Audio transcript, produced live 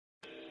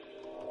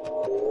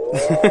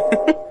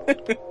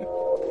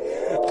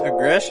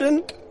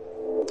Aggression?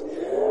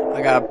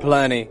 I got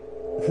plenty.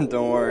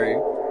 Don't worry.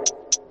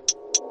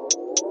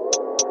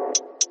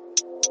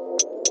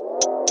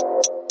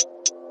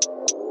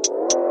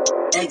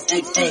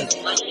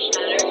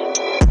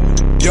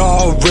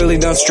 Y'all really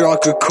done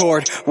struck a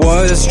chord.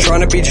 Was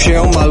trying to be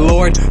chill, my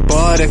lord,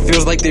 but it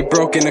feels like they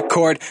broken a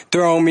chord.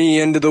 Throw me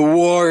into the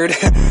ward.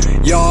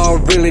 Y'all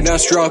really done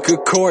struck a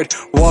chord.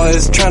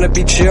 Was trying to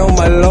be chill,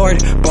 my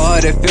lord,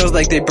 but it feels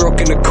like they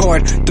broken a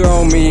chord.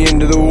 Throw me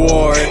into the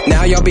ward.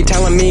 Now y'all be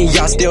telling me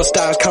y'all steal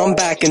styles, come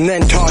back and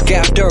then talk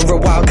after a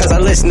while, cause I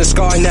listen to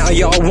Scar, now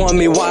y'all want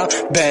me wild.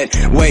 Bet,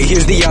 wait,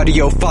 here's the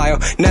audio file.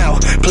 Now,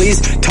 please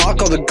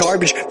talk all the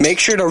garbage, make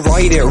sure to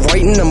write it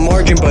right in the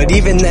margin, but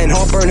even then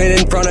I'll burn it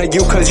in front of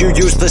you, cause you're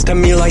useless to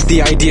me like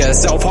the idea of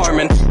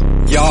self-harming.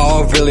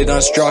 Y'all really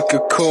done struck a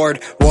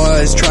chord.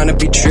 Was trying to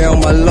be chill,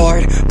 my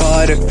lord,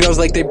 but it feels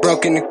like they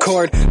broken the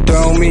chord.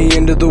 Throw me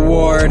into the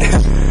ward.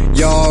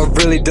 Y'all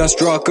really done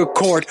struck a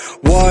chord.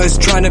 Was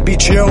trying to be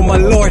chill, my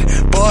lord,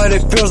 but it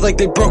feels like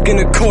they broken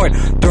the chord.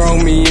 Throw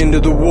me into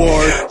the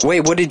ward.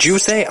 Wait, what did you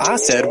say? I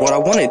said what I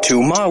wanted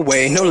to, my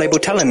way. No label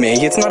telling me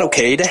it's not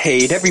okay to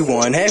hate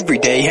everyone every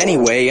day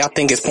anyway. I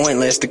think it's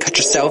pointless to cut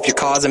yourself, you're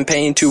causing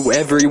pain to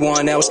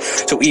everyone else.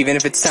 So even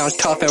if it sounds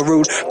tough and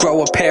rude,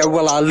 grow a pair,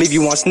 well I'll leave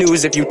you on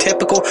snooze. If you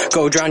typical,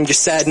 go drown your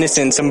sadness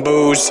in some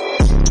booze.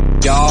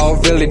 Y'all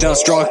really done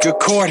struck a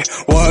chord.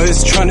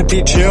 Was trying to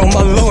be chill,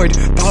 my lord,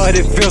 but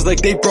it feels like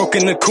they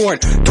broken the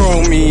chord.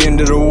 Throw me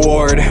into the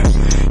ward.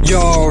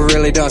 Y'all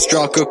really done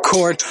struck a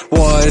chord.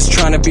 Was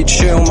trying to be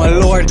chill, my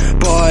lord,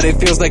 but it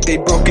feels like they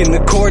broken the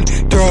chord.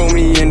 Throw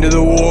me into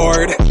the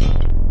ward.